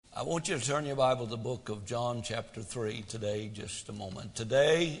I want you to turn your Bible to the book of John chapter 3 today, just a moment.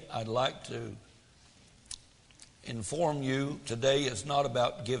 Today, I'd like to inform you, today is not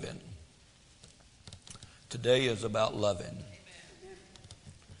about giving. Today is about loving.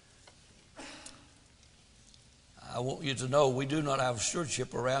 I want you to know we do not have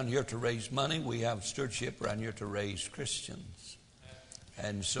stewardship around here to raise money. We have stewardship around here to raise Christians.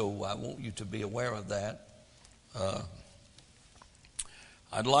 And so I want you to be aware of that.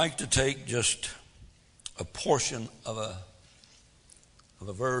 I'd like to take just a portion of a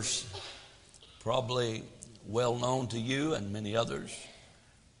verse, probably well known to you and many others.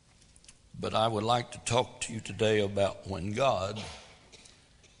 But I would like to talk to you today about when God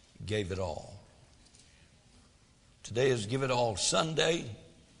gave it all. Today is Give It All Sunday.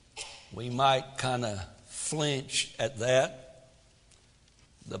 We might kind of flinch at that.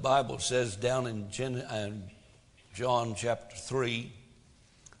 The Bible says down in John chapter 3,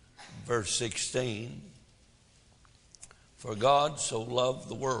 verse 16, for God so loved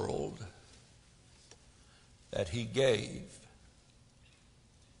the world that he gave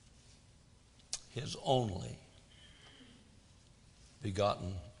his only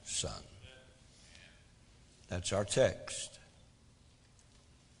begotten Son. That's our text.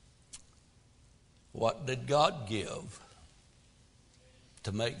 What did God give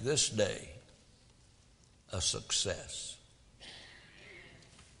to make this day a success?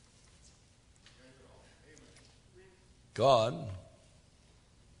 God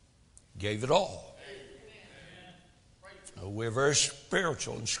gave it all. We're very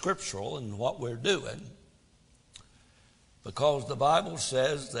spiritual and scriptural in what we're doing, because the Bible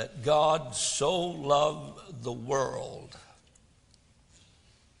says that God so loved the world.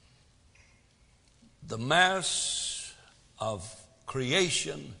 The mass of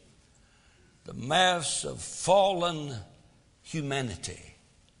creation, the mass of fallen humanity,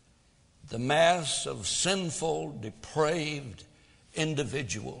 the mass of sinful, depraved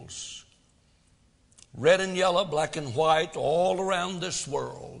individuals, red and yellow, black and white, all around this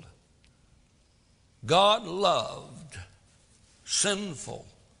world. God loved sinful,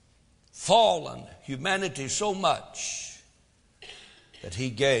 fallen humanity so much that he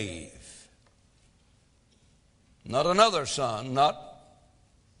gave not another son, not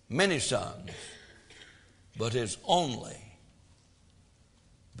many sons, but his only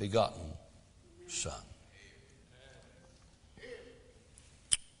begotten Son.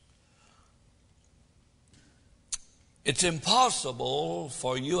 It's impossible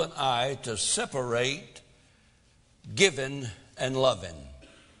for you and I to separate giving and loving.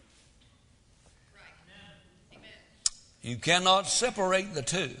 You cannot separate the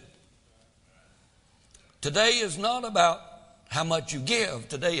two. Today is not about how much you give.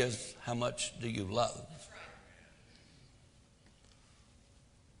 Today is how much do you love.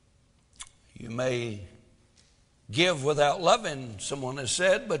 You may give without loving, someone has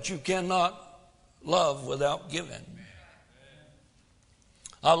said, but you cannot love without giving.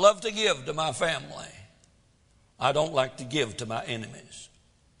 I love to give to my family. I don't like to give to my enemies.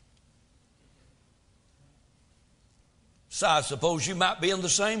 So I suppose you might be in the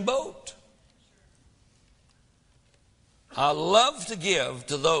same boat. I love to give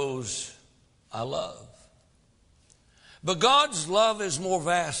to those I love. But God's love is more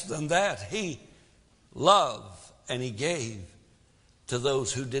vast than that. He loved and he gave to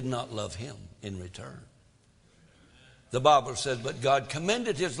those who did not love him in return. The Bible says, but God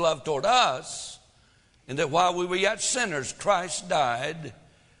commended his love toward us, and that while we were yet sinners, Christ died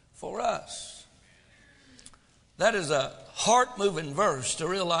for us. That is a heart-moving verse to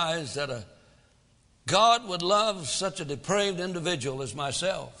realize that God would love such a depraved individual as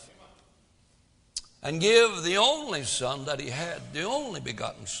myself and give the only Son that he had, the only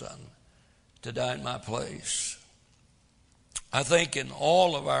begotten Son, to die in my place. I think in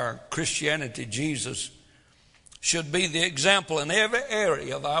all of our Christianity, Jesus should be the example in every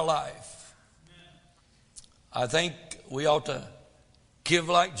area of our life. I think we ought to give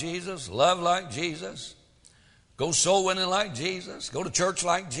like Jesus, love like Jesus, go soul winning like Jesus, go to church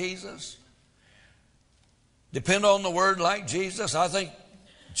like Jesus, depend on the Word like Jesus. I think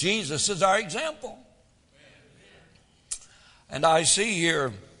Jesus is our example. And I see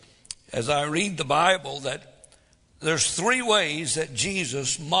here, as I read the Bible, that there's three ways that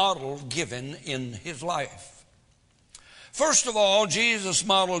Jesus modeled giving in his life. First of all, Jesus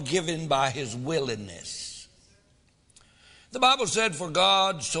modeled giving by his willingness. The Bible said, for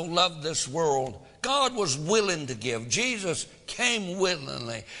God so loved this world. God was willing to give. Jesus came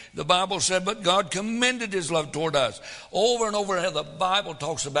willingly. The Bible said, but God commended his love toward us. Over and over, the Bible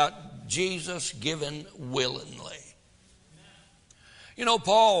talks about Jesus giving willingly. You know,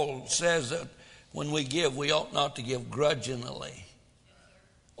 Paul says that when we give, we ought not to give grudgingly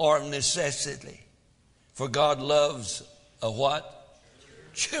or of necessity. For God loves a what?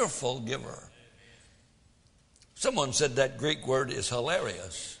 Cheerful giver. Someone said that Greek word is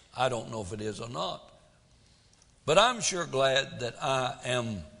hilarious. I don't know if it is or not. But I'm sure glad that I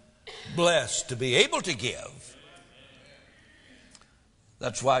am blessed to be able to give.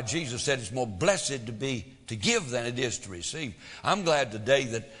 That's why Jesus said it's more blessed to give than it is to receive. I'm glad today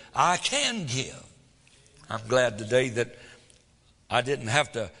that I can give. I'm glad today that I didn't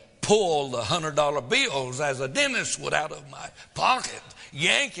have to pull the $100 bills as a dentist would out of my pocket,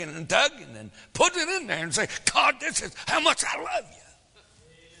 yanking and tugging and put it in there and say, God, this is how much I love you.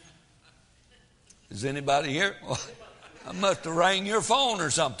 Is anybody here? Well, I must have rang your phone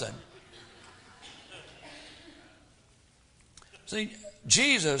or something. See,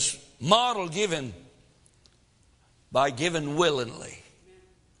 Jesus modeled giving by giving willingly.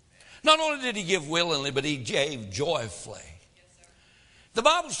 Not only did he give willingly, but he gave joyfully. The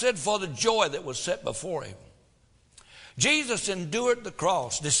Bible said for the joy that was set before him, Jesus endured the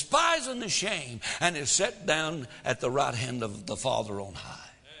cross, despising the shame, and is set down at the right hand of the Father on high.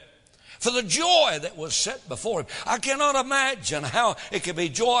 For the joy that was set before him. I cannot imagine how it could be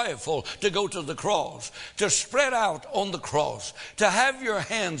joyful to go to the cross, to spread out on the cross, to have your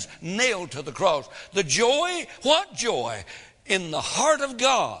hands nailed to the cross. The joy, what joy? In the heart of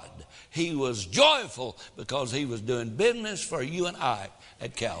God, he was joyful because he was doing business for you and I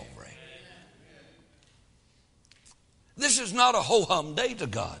at Calvary. This is not a ho-hum day to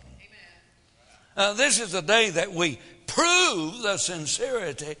God. This is a day that we prove the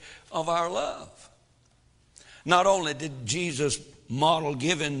sincerity of our love. Not only did Jesus model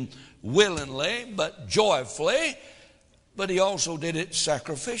giving willingly but joyfully, but he also did it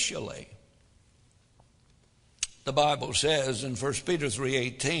sacrificially. The Bible says in 1 Peter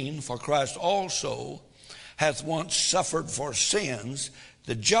 3:18, for Christ also hath once suffered for sins,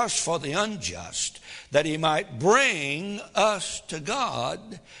 the just for the unjust, that he might bring us to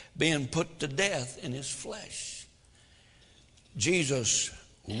God, being put to death in his flesh. Jesus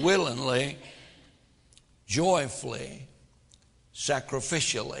willingly, joyfully,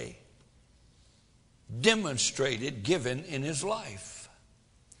 sacrificially demonstrated giving in his life.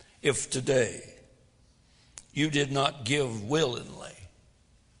 If today you did not give willingly,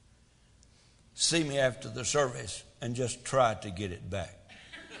 see me after the service and just try to get it back.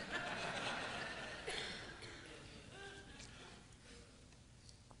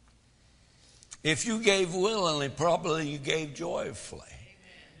 If you gave willingly, probably you gave joyfully.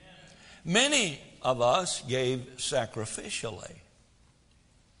 Many of us gave sacrificially.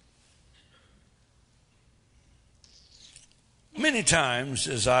 Many times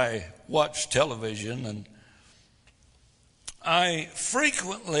as I watch television, and I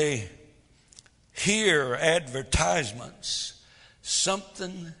frequently hear advertisements,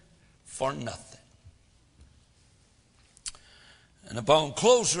 something for nothing. And upon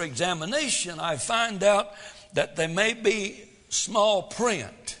closer examination, I find out that there may be small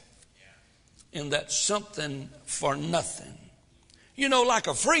print in that something for nothing. You know, like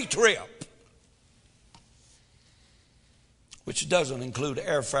a free trip, which doesn't include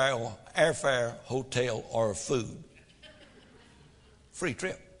airfare, hotel, or food. Free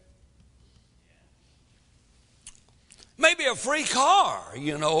trip. Maybe a free car,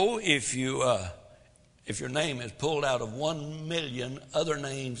 you know, if your name is pulled out of 1 million other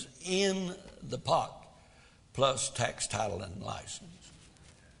names in the pot, plus tax, title, and license.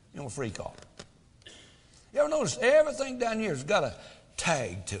 You know, a free car. You ever notice everything down here has got a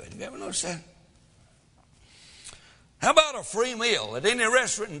tag to it? Have you ever noticed that? How about a free meal at any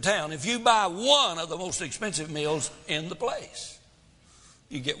restaurant in town? If you buy one of the most expensive meals in the place,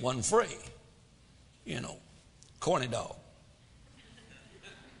 you get one free. You know, corny dog,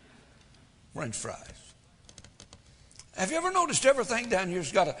 French fries. Have you ever noticed everything down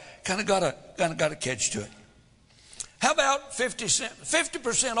here's got a catch to it? How about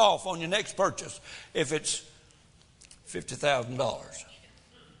 50% off on your next purchase if it's $50,000?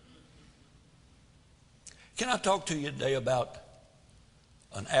 Can I talk to you today about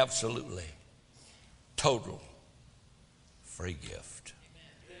an absolutely total free gift?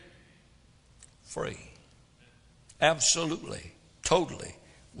 Free. Absolutely, totally,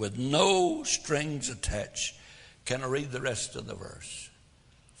 with no strings attached. Can I read the rest of the verse?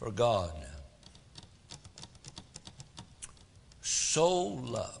 For God so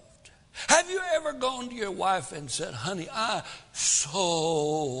loved. Have you ever gone to your wife and said, honey, I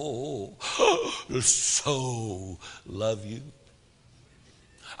so love you?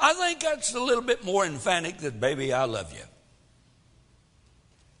 I think that's a little bit more emphatic than, baby, I love you.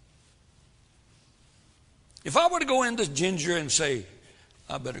 If I were to go into Ginger and say,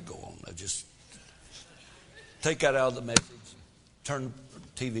 I better go on, I just take that out of the message, turn the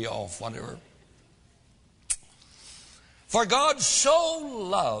TV off, whatever. For God so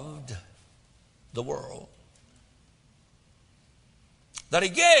loved the world that he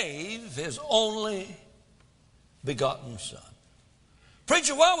gave his only begotten Son.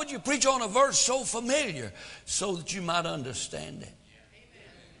 Preacher, why would you preach on a verse so familiar? So that you might understand it.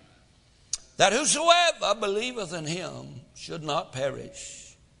 That whosoever believeth in him should not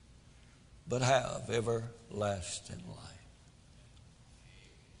perish, but have everlasting life.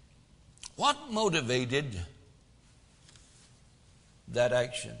 What motivated that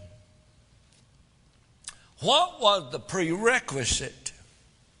action? What was the prerequisite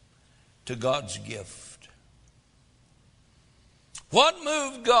to God's gift? What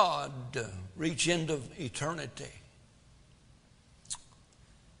moved God to reach into eternity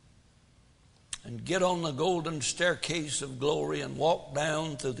and get on the golden staircase of glory and walk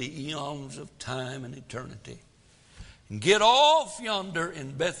down through the eons of time and eternity and get off yonder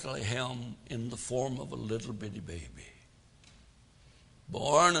in Bethlehem in the form of a little bitty baby,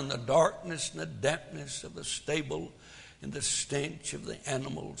 born in the darkness and the dampness of a stable, in the stench of the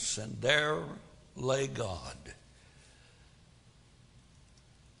animals, and there lay God.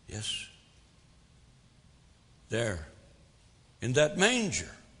 Yes, there, in that manger,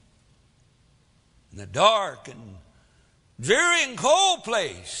 in the dark and dreary and cold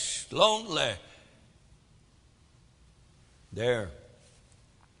place, lonely, there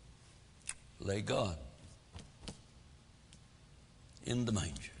lay God in the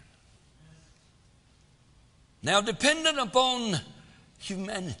manger. Now dependent upon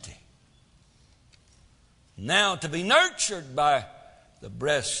humanity, now to be nurtured by the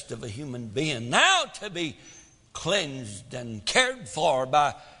breast of a human being, now to be cleansed and cared for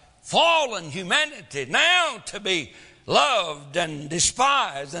by fallen humanity, now to be loved and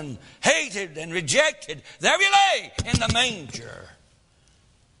despised and hated and rejected. There he lay in the manger.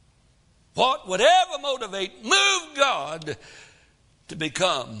 What would ever move God to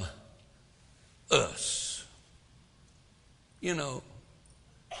become us? You know,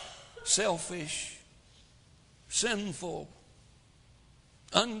 selfish, sinful,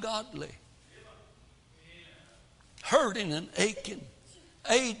 ungodly, hurting and aching,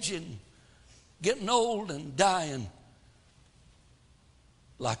 aging, getting old and dying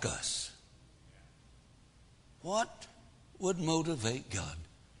like us. What would motivate God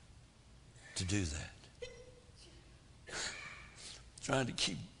to do that?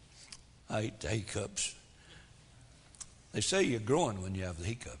 I ate the hiccups. They say you're growing when you have the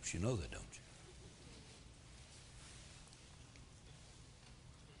hiccups. You know that, don't you?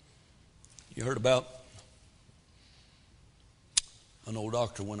 You heard about an old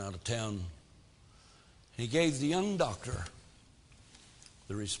doctor went out of town. He gave the young doctor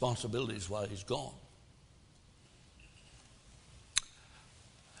the responsibilities while he's gone.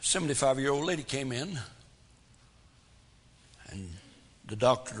 A 75-year-old lady came in, and the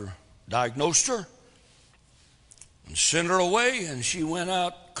doctor diagnosed her and sent her away, and she went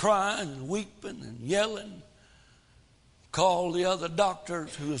out crying and weeping and yelling. Called the other doctor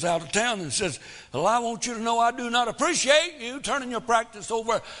who was out of town and says, well, I want you to know I do not appreciate you turning your practice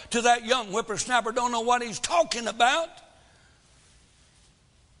over to that young whippersnapper. Don't know what he's talking about.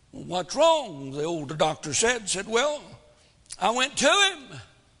 Well, what's wrong? The older doctor said, well, I went to him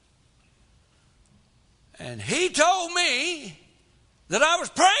and he told me that I was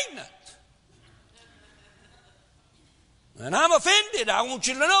pregnant. And I'm offended. I want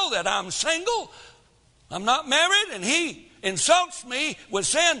you to know that I'm single. I'm not married, and he insults me with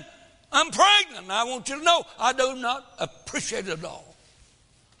saying, I'm pregnant. And I want you to know I do not appreciate it at all.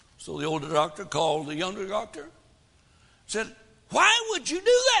 So the older doctor called the younger doctor, said, why would you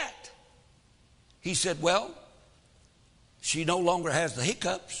do that? He said, well, she no longer has the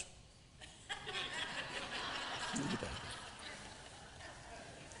hiccups.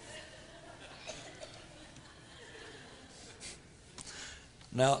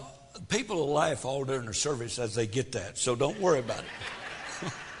 Now, people will laugh all during the service as they get that, so don't worry about it.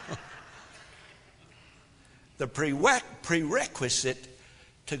 The prerequisite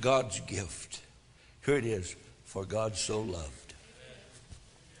to God's gift. Here it is. For God so loved.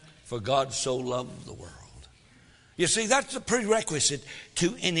 For God so loved the world. You see, that's the prerequisite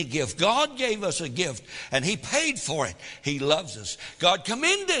to any gift. God gave us a gift, and he paid for it. He loves us. God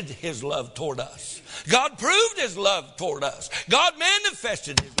commended his love toward us. God proved his love toward us. God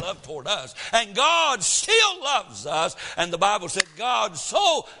manifested his love toward us. And God still loves us. And the Bible said God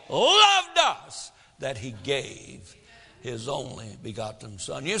so loved us that he gave His only begotten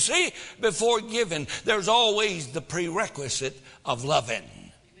Son. You see, before giving, there's always the prerequisite of loving.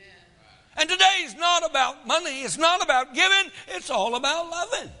 And today is not about money. It's not about giving. It's all about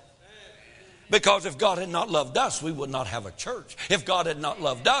loving. Because if God had not loved us, we would not have a church. If God had not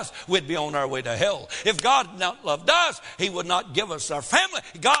loved us, we'd be on our way to hell. If God had not loved us, He would not give us our family.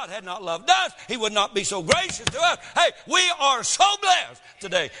 If God had not loved us, He would not be so gracious to us. Hey, we are so blessed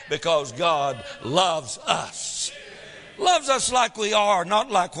today because God loves us. Loves us like we are,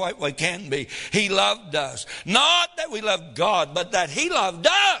 not like what we can be. He loved us. Not that we loved God, but that He loved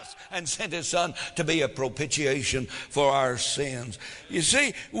us and sent His Son to be a propitiation for our sins. You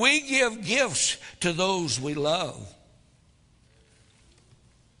see, we give gifts to those we love.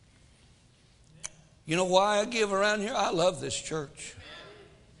 You know why I give around here? I love this church.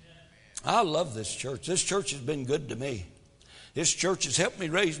 I love this church. This church has been good to me. This church has helped me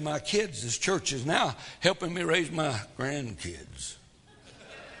raise my kids. This church is now helping me raise my grandkids.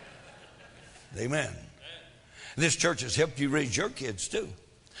 Amen. This church has helped you raise your kids too.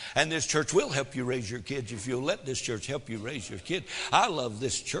 And this church will help you raise your kids if you'll let this church help you raise your kids. I love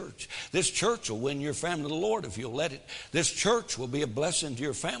this church. This church will win your family to the Lord if you'll let it. This church will be a blessing to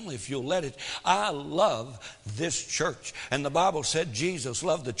your family if you'll let it. I love this church. And the Bible said Jesus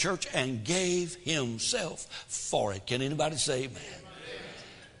loved the church and gave Himself for it. Can anybody say amen?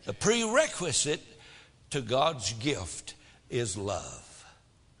 The prerequisite to God's gift is love.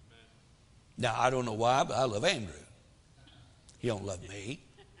 Now, I don't know why, but I love Andrew. He don't love me.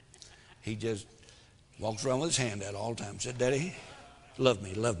 He just walks around with his hand out all the time. Said, Daddy, love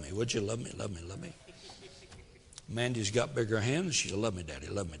me, love me. Would you love me, love me, love me? Mandy's got bigger hands. She'll love me, Daddy,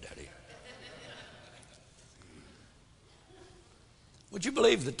 love me, Daddy. Would you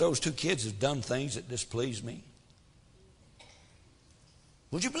believe that those two kids have done things that displease me?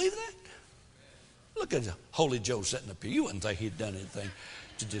 Would you believe that? Look at Holy Joe sitting up here. You wouldn't think he'd done anything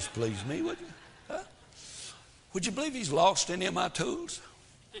to displease me, would you? Huh? Would you believe he's lost any of my tools?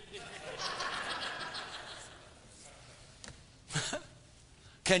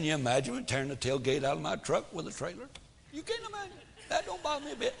 Can you imagine tearing the tailgate out of my truck with a trailer? You can't imagine. That don't bother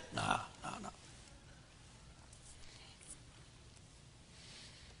me a bit. No.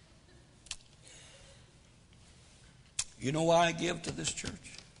 You know why I give to this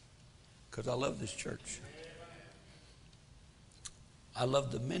church? Because I love this church. I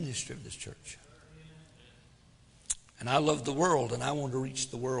love the ministry of this church. And I love the world, and I want to reach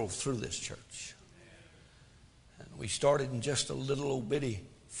the world through this church. And we started in just a little old bitty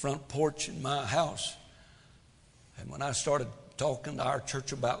front porch in my house. And when I started talking to our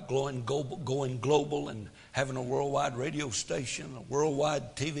church about going global and having a worldwide radio station, a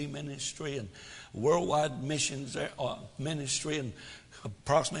worldwide TV ministry, and worldwide missions ministry, and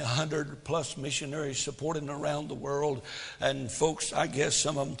approximately 100 plus missionaries supporting around the world. And folks, I guess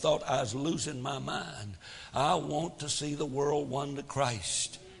some of them thought I was losing my mind. I want to see the world won to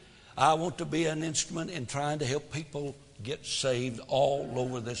Christ. I want to be an instrument in trying to help people get saved all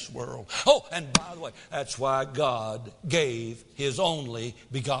over this world. Oh, and by the way, that's why God gave His only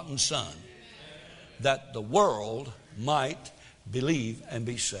begotten Son, that the world might believe and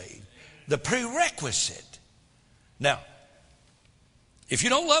be saved. The prerequisite. Now, if you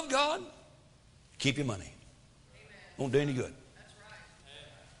don't love God, keep your money. Won't do any good.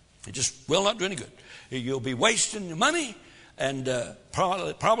 It just will not do any good. You'll be wasting your money, and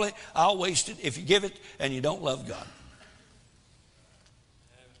probably I'll waste it if you give it and you don't love God.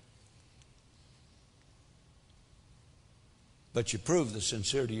 But you prove the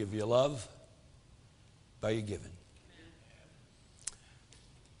sincerity of your love by your giving.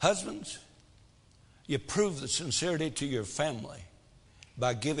 Husbands, you prove the sincerity to your family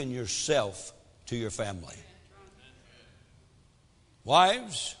by giving yourself to your family.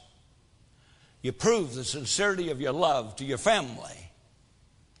 Wives, you prove the sincerity of your love to your family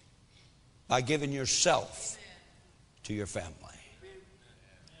by giving yourself to your family.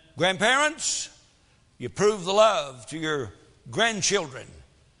 Grandparents, you prove the love to your grandchildren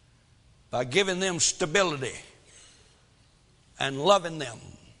by giving them stability and loving them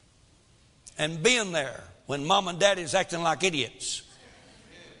and being there when mom and daddy's acting like idiots.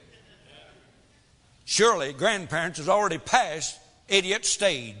 Surely grandparents has already passed idiot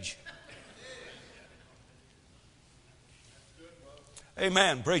stage.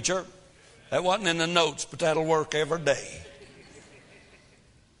 Amen, preacher. That wasn't in the notes, but that'll work every day.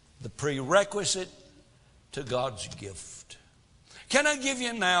 The prerequisite to God's gift. Can I give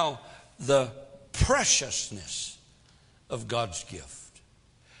you now the preciousness of God's gift?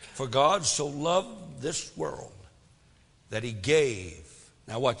 For God so loved this world that He gave,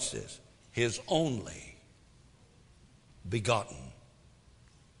 now watch this, His only begotten,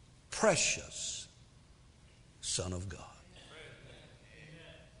 precious Son of God.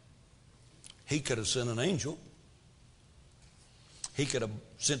 He could have sent an angel. He could have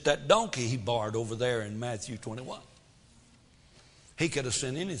sent that donkey he borrowed over there in Matthew 21. He could have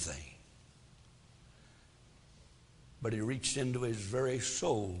sent anything. But he reached into his very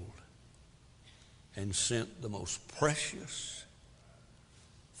soul and sent the most precious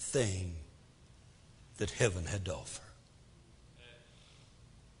thing that heaven had to offer.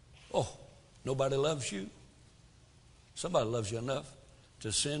 Oh, nobody loves you. Somebody loves you enough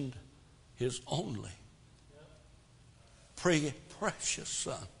to send his only precious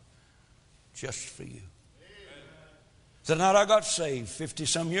Son just for you. The night I got saved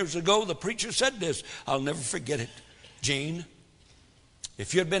 50-some years ago, the preacher said this. I'll never forget it. Gene,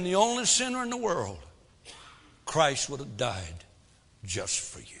 if you had been the only sinner in the world, Christ would have died just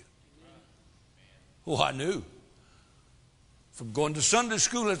for you. Oh, I knew. From going to Sunday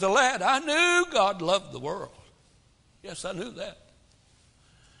school as a lad, I knew God loved the world. Yes, I knew that.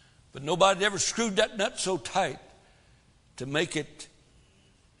 But nobody ever screwed that nut so tight to make it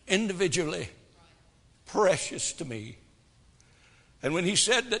individually precious to me. And when he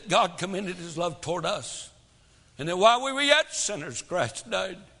said that God commended his love toward us, and that while we were yet sinners, Christ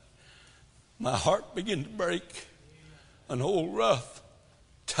died, my heart began to break. An old rough,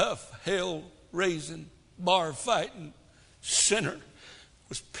 tough, hell-raising, bar-fighting sinner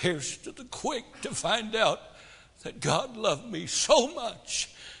was pierced to the quick to find out that God loved me so much,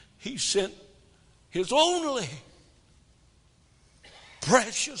 he sent his only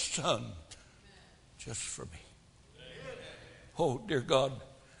precious Son just for me. Oh, dear God,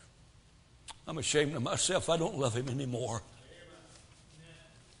 I'm ashamed of myself. I don't love him anymore.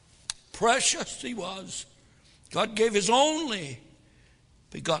 Precious he was. God gave his only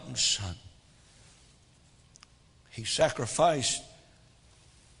begotten Son. He sacrificed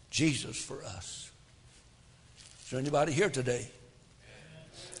Jesus for us. Is there anybody here today?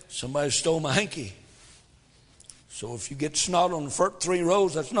 Somebody stole my hanky. So if you get snot on the first 3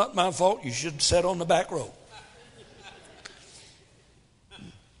 rows, that's not my fault. You should sit on the back row.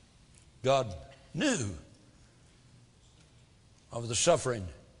 God knew of the suffering,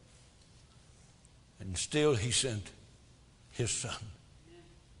 and still he sent his Son.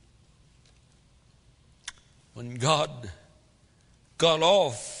 When God got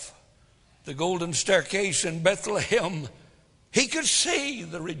off the golden staircase in Bethlehem, he could see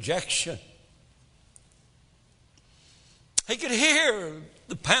the rejection. He could hear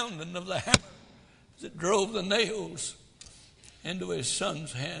the pounding of the hammer that drove the nails into his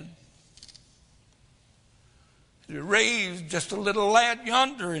Son's hand. He raised just a little lad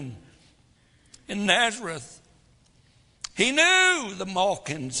yonder in Nazareth. He knew the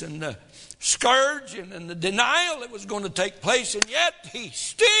mockings and the scourging and the denial that was going to take place, and yet he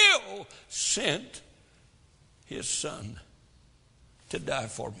still sent his Son to die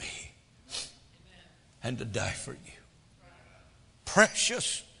for me and to die for you.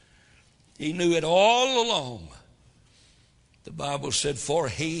 Precious. He knew it all along. The Bible said, for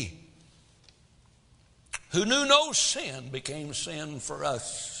he who knew no sin became sin for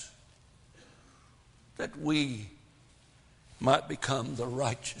us, that we might become the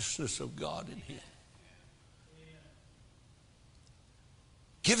righteousness of God in him.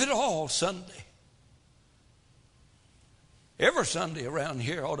 Give it all Sunday. Every Sunday around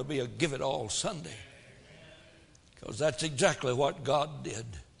here ought to be a give it all Sunday, because that's exactly what God did.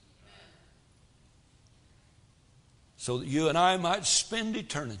 So that you and I might spend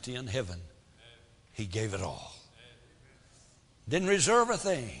eternity in heaven. He gave it all. Didn't reserve a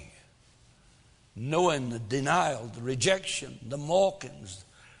thing. Knowing the denial, the rejection, the mockings,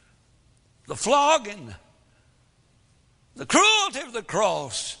 the flogging, the cruelty of the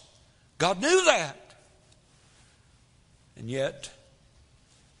cross. God knew that. And yet,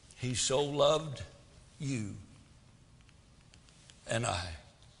 he so loved you and I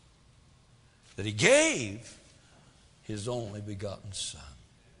that he gave his only begotten Son.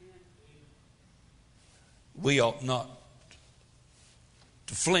 We ought not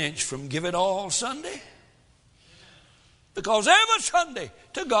to flinch from give it all Sunday, because every Sunday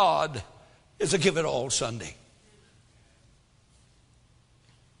to God is a give it all Sunday.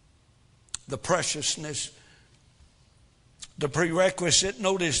 The preciousness, the prerequisite,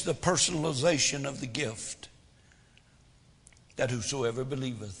 notice the personalization of the gift, that whosoever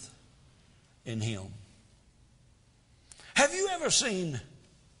believeth in him. Have you ever seen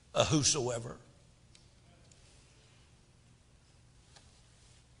a whosoever?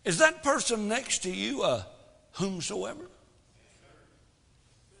 Is that person next to you a whomsoever?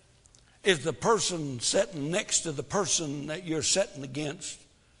 Is the person sitting next to the person that you're sitting against,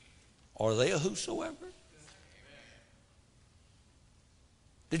 are they a whosoever?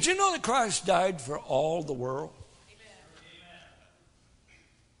 Did you know that Christ died for all the world?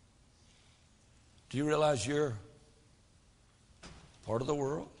 Do you realize you're part of the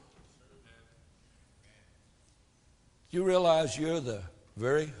world? Do you realize you're the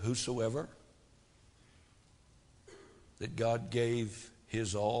very whosoever that God gave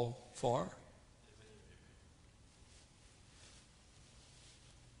His all for?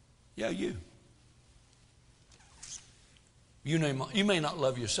 Yeah, you. You may not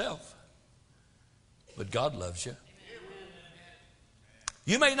love yourself, but God loves you.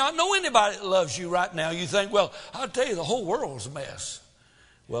 You may not know anybody that loves you right now. You think, well, I'll tell you, the whole world's a mess.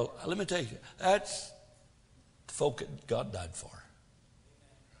 Well, let me tell you, that's the folk that God died for.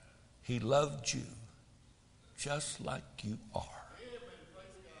 He loved you just like you are.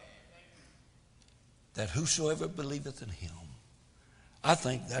 That whosoever believeth in Him. I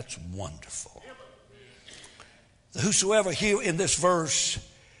think that's wonderful. The whosoever here in this verse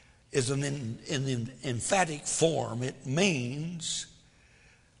is in emphatic form. It means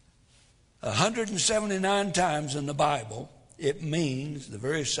 179 times in the Bible, it means the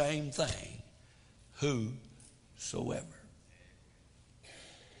very same thing. Whosoever.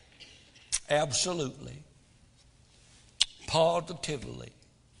 Absolutely. Positively.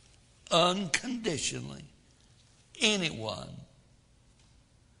 Unconditionally. Anyone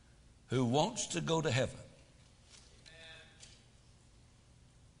who wants to go to heaven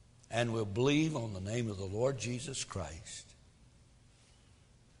and will believe on the name of the Lord Jesus Christ,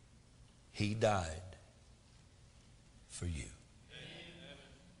 He died for you.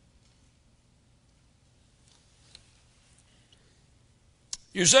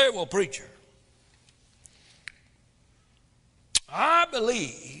 You say, well, preacher, I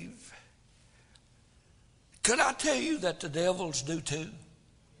believe. Could I tell you that the devils do too?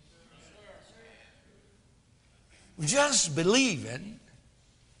 Just believing,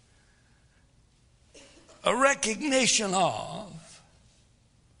 a recognition of,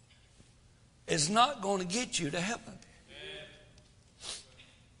 is not going to get you to heaven.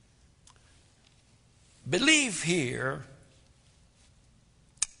 Belief here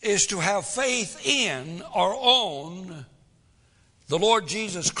is to have faith in or on the Lord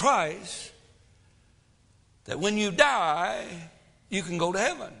Jesus Christ, that when you die, you can go to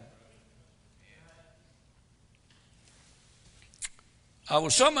heaven. I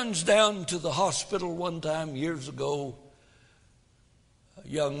was summoned down to the hospital one time years ago. A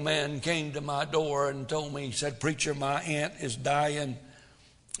young man came to my door and told me, he said, preacher, my aunt is dying,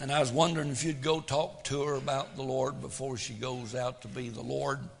 and I was wondering if you'd go talk to her about the Lord before she goes out to be the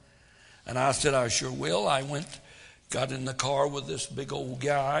Lord. And I said, I sure will. I went, got in the car with this big old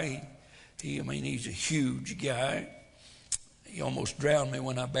guy. He's a huge guy. He almost drowned me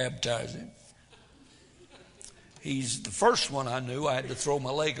when I baptized him. He's the first one I knew. I had to throw my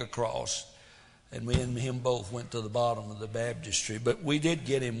leg across. And me and him both went to the bottom of the baptistry. But we did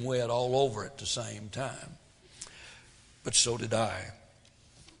get him wet all over at the same time. But so did I.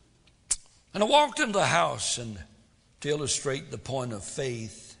 And I walked into the house, and to illustrate the point of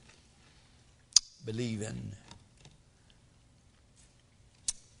faith, believing.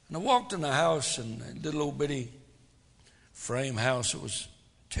 And I walked in the house, and a little old bitty frame house that was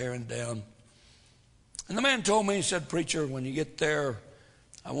tearing down. And the man told me, he said, preacher, when you get there,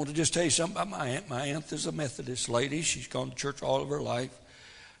 I want to just tell you something about my aunt. My aunt is a Methodist lady. She's gone to church all of her life.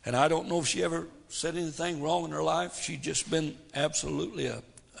 And I don't know if she ever said anything wrong in her life. She's just been absolutely a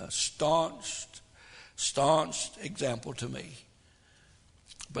staunch example to me.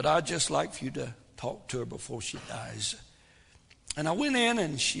 But I'd just like for you to talk to her before she dies. And I went in,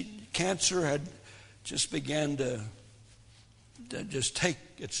 and cancer had just began to just take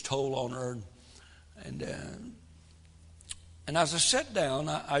its toll on her. And as I sat down,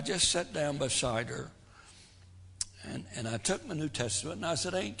 I just sat down beside her, and I took my New Testament, and I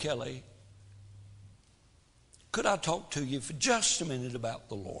said, Aunt Kelly, could I talk to you for just a minute about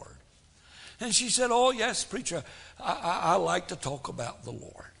the Lord? And she said, oh, yes, preacher, I like to talk about the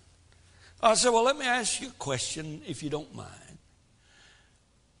Lord. I said, well, let me ask you a question, if you don't mind.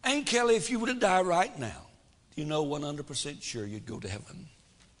 Aunt Kelly, if you were to die right now, do you know 100% sure you'd go to heaven?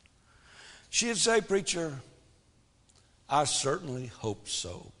 She'd say, preacher, I certainly hope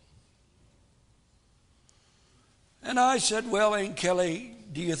so. And I said, well, Aunt Kelly,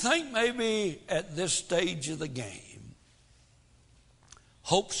 do you think maybe at this stage of the game,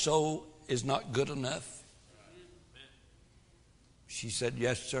 hope so is not good enough? She said,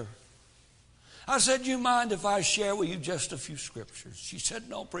 yes, sir. I said, you mind if I share with you just a few scriptures? She said,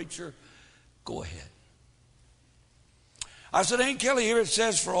 no, preacher, Go ahead. I said, Aunt Kelly, here it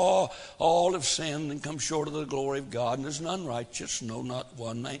says, for all have sinned and come short of the glory of God, and there's none righteous, no, not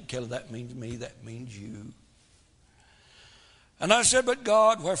one. Aunt Kelly, that means me, that means you. And I said, but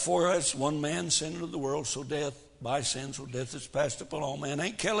God, wherefore as one man sinned into the world, so death, by sin, so death is passed upon all men.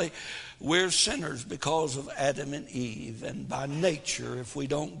 Aunt Kelly, we're sinners because of Adam and Eve. And by nature, if we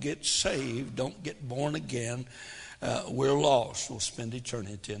don't get saved, don't get born again, we're lost. We'll spend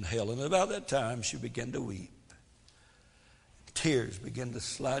eternity in hell. And about that time, she began to weep. Tears began to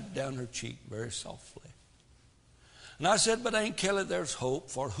slide down her cheek very softly. And I said, but Aunt Kelly, there's hope,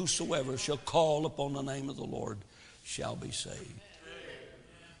 for whosoever shall call upon the name of the Lord shall be saved.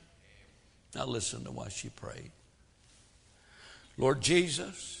 Now listen to what she prayed. Lord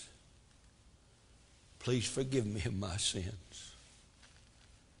Jesus, please forgive me of my sins.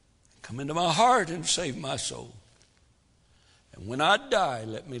 Come into my heart and save my soul. And when I die,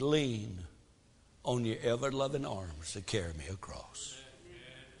 let me lean on your ever-loving arms to carry me across.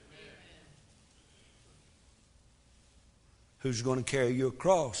 Who's going to carry you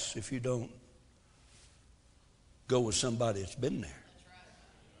across if you don't go with somebody that's been there?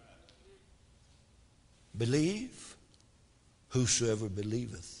 Believe. Whosoever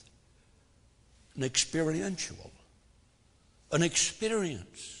believeth. An experiential. An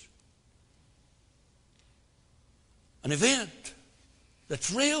experience. An event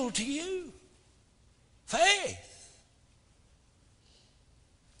that's real to you. Faith.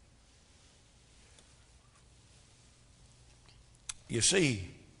 You see,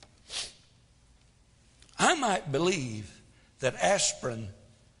 I might believe that aspirin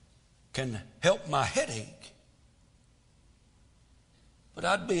can help my headache, but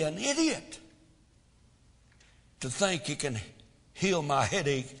I'd be an idiot to think it can heal my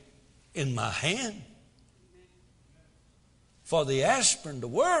headache in my hand. For the aspirin to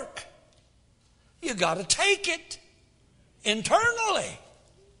work, you got to take it internally.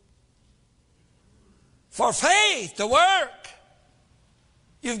 For faith to work,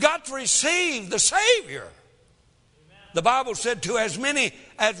 you've got to receive the Savior. The Bible said, to as many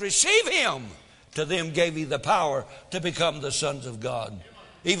as receive him, to them gave he the power to become the sons of God.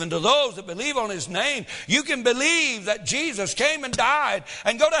 Even to those that believe on his name. You can believe that Jesus came and died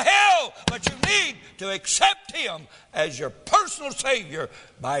and go to hell, but you need to accept him as your personal Savior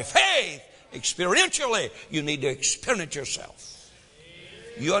by faith. Experientially, you need to experience yourself.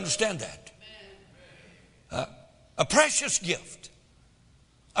 You understand that? A precious gift.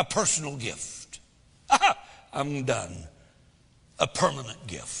 A personal gift. I'm done. A permanent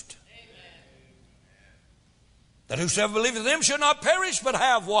gift. That whosoever believeth in him should not perish, but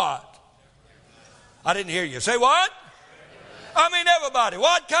have what? I didn't hear you. Say what? I mean everybody.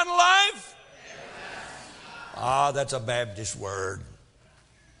 What kind of life? That's a Baptist word.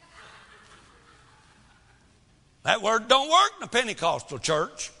 That word don't work in a Pentecostal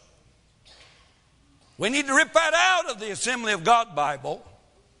church. We need to rip that out of the Assembly of God Bible.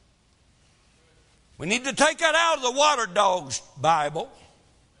 We need to take that out of the Water Dogs Bible.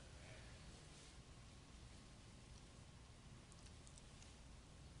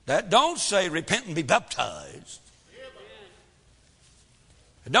 That don't say repent and be baptized.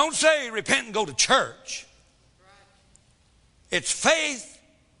 It don't say repent and go to church. It's faith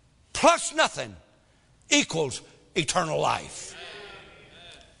plus nothing equals eternal life.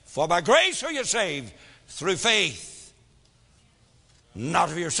 For by grace are you saved through faith, not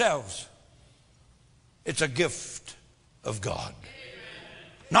of yourselves. It's a gift of God.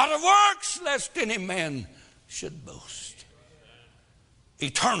 Not of works, lest any man should boast.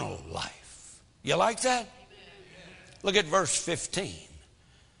 Eternal life. You like that? Look at verse 15.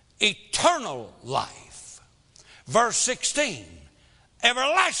 Eternal life. Verse 16.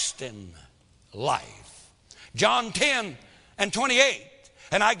 Everlasting life. John 10 and 28.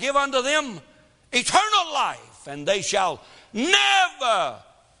 And I give unto them eternal life, and they shall never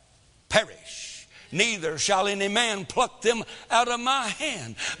perish. Neither shall any man pluck them out of my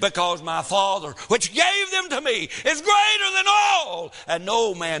hand, because my Father, which gave them to me, is greater than all, and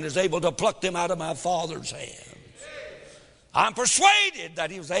no man is able to pluck them out of my Father's hand. I'm persuaded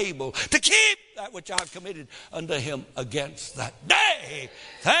that he was able to keep that which I've committed unto him against that day.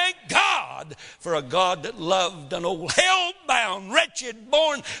 Thank God for a God that loved an old hell-bound, wretched,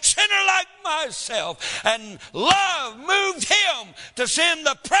 born sinner like myself. And love moved him to send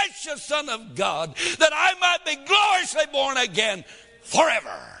the precious Son of God that I might be gloriously born again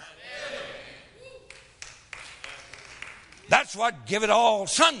forever. That's what Give It All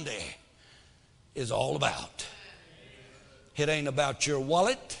Sunday is all about. It ain't about your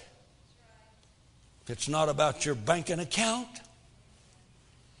wallet. It's not about your banking account.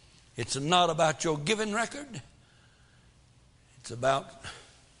 It's not about your giving record. It's about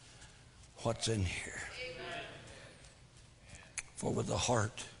what's in here. For with the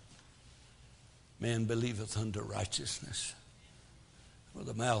heart man believeth unto righteousness, with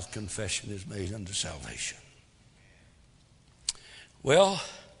the mouth confession is made unto salvation. Well,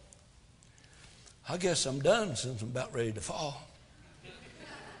 I guess I'm done since I'm about ready to fall.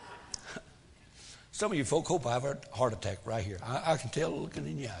 Some of you folk hope I have a heart attack right here. I can tell looking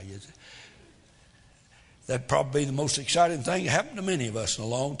in your eyes. That'd probably be the most exciting thing that happened to many of us in a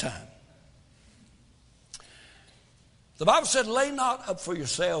long time. The Bible said, lay not up for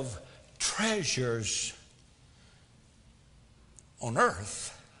yourself treasures on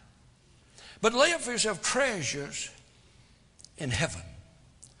earth, but lay up for yourself treasures in heaven,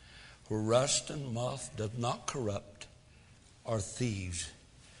 where rust and moth doth not corrupt, or thieves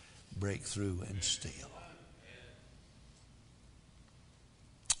break through and steal.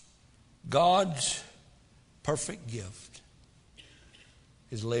 God's perfect gift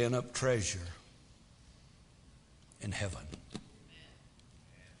is laying up treasure in heaven.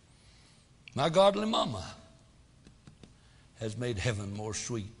 My godly mama has made heaven more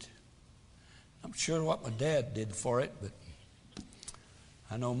sweet. I'm sure what my dad did for it, but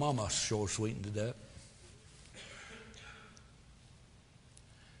I know mama sure sweetened it up.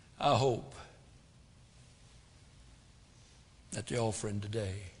 I hope that the offering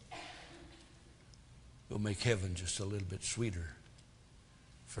today will make heaven just a little bit sweeter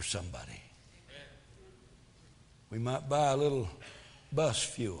for somebody. We might buy a little bus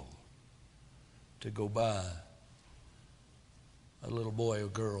fuel to go by a little boy or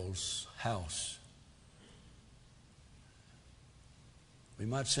girl's house. We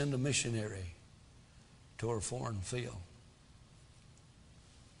might send a missionary to a foreign field.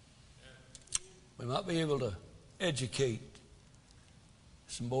 We might be able to educate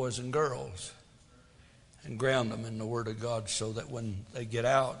some boys and girls and ground them in the Word of God so that when they get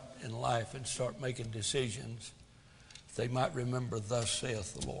out in life and start making decisions, they might remember, thus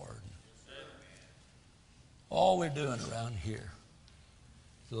saith the Lord. All we're doing around here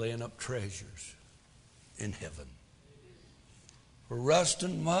is laying up treasures in heaven, where rust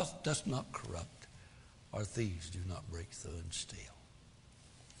and moth does not corrupt, or thieves do not break through and steal.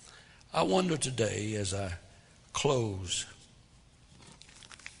 I wonder today, as I close,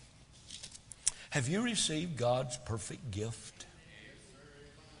 have you received God's perfect gift?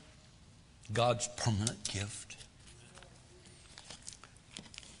 God's permanent gift?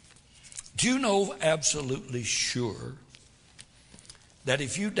 Do you know absolutely sure that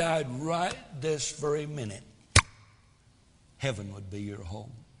if you died right this very minute, heaven would be your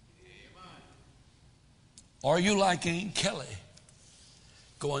home? Are you like Aunt Kelly,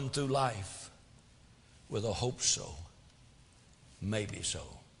 going through life with a hope so, maybe so,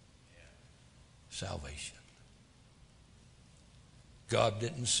 salvation? God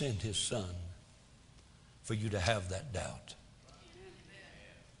didn't send His Son for you to have that doubt.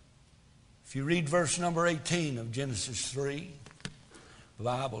 If you read verse number 18 of Genesis 3, the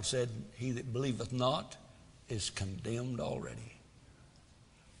Bible said, he that believeth not is condemned already.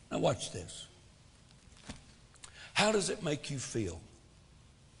 Now watch this. How does it make you feel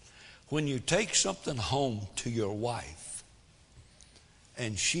when you take something home to your wife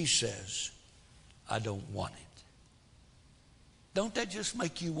and she says, I don't want it? Don't that just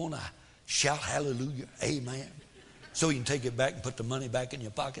make you want to shout hallelujah, amen, so you can take it back and put the money back in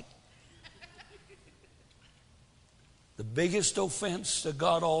your pocket? The biggest offense to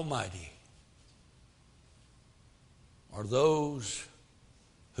God Almighty are those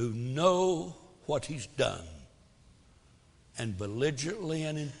who know what He's done and belligerently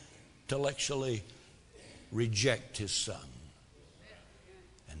and intellectually reject His Son.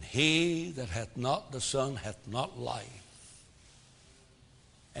 And he that hath not the Son hath not life,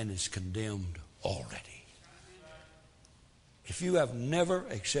 and is condemned already. If you have never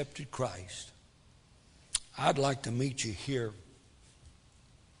accepted Christ, I'd like to meet you here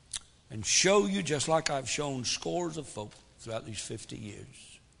and show you, just like I've shown scores of folk throughout these 50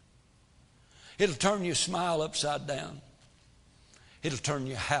 years. It'll turn your smile upside down. It'll turn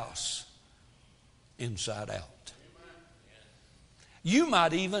your house inside out. You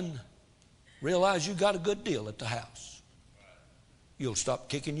might even realize you got a good deal at the house. You'll stop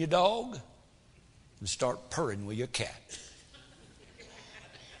kicking your dog and start purring with your cat.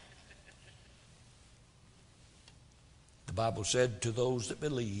 The Bible said, to those that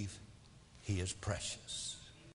believe, He is precious.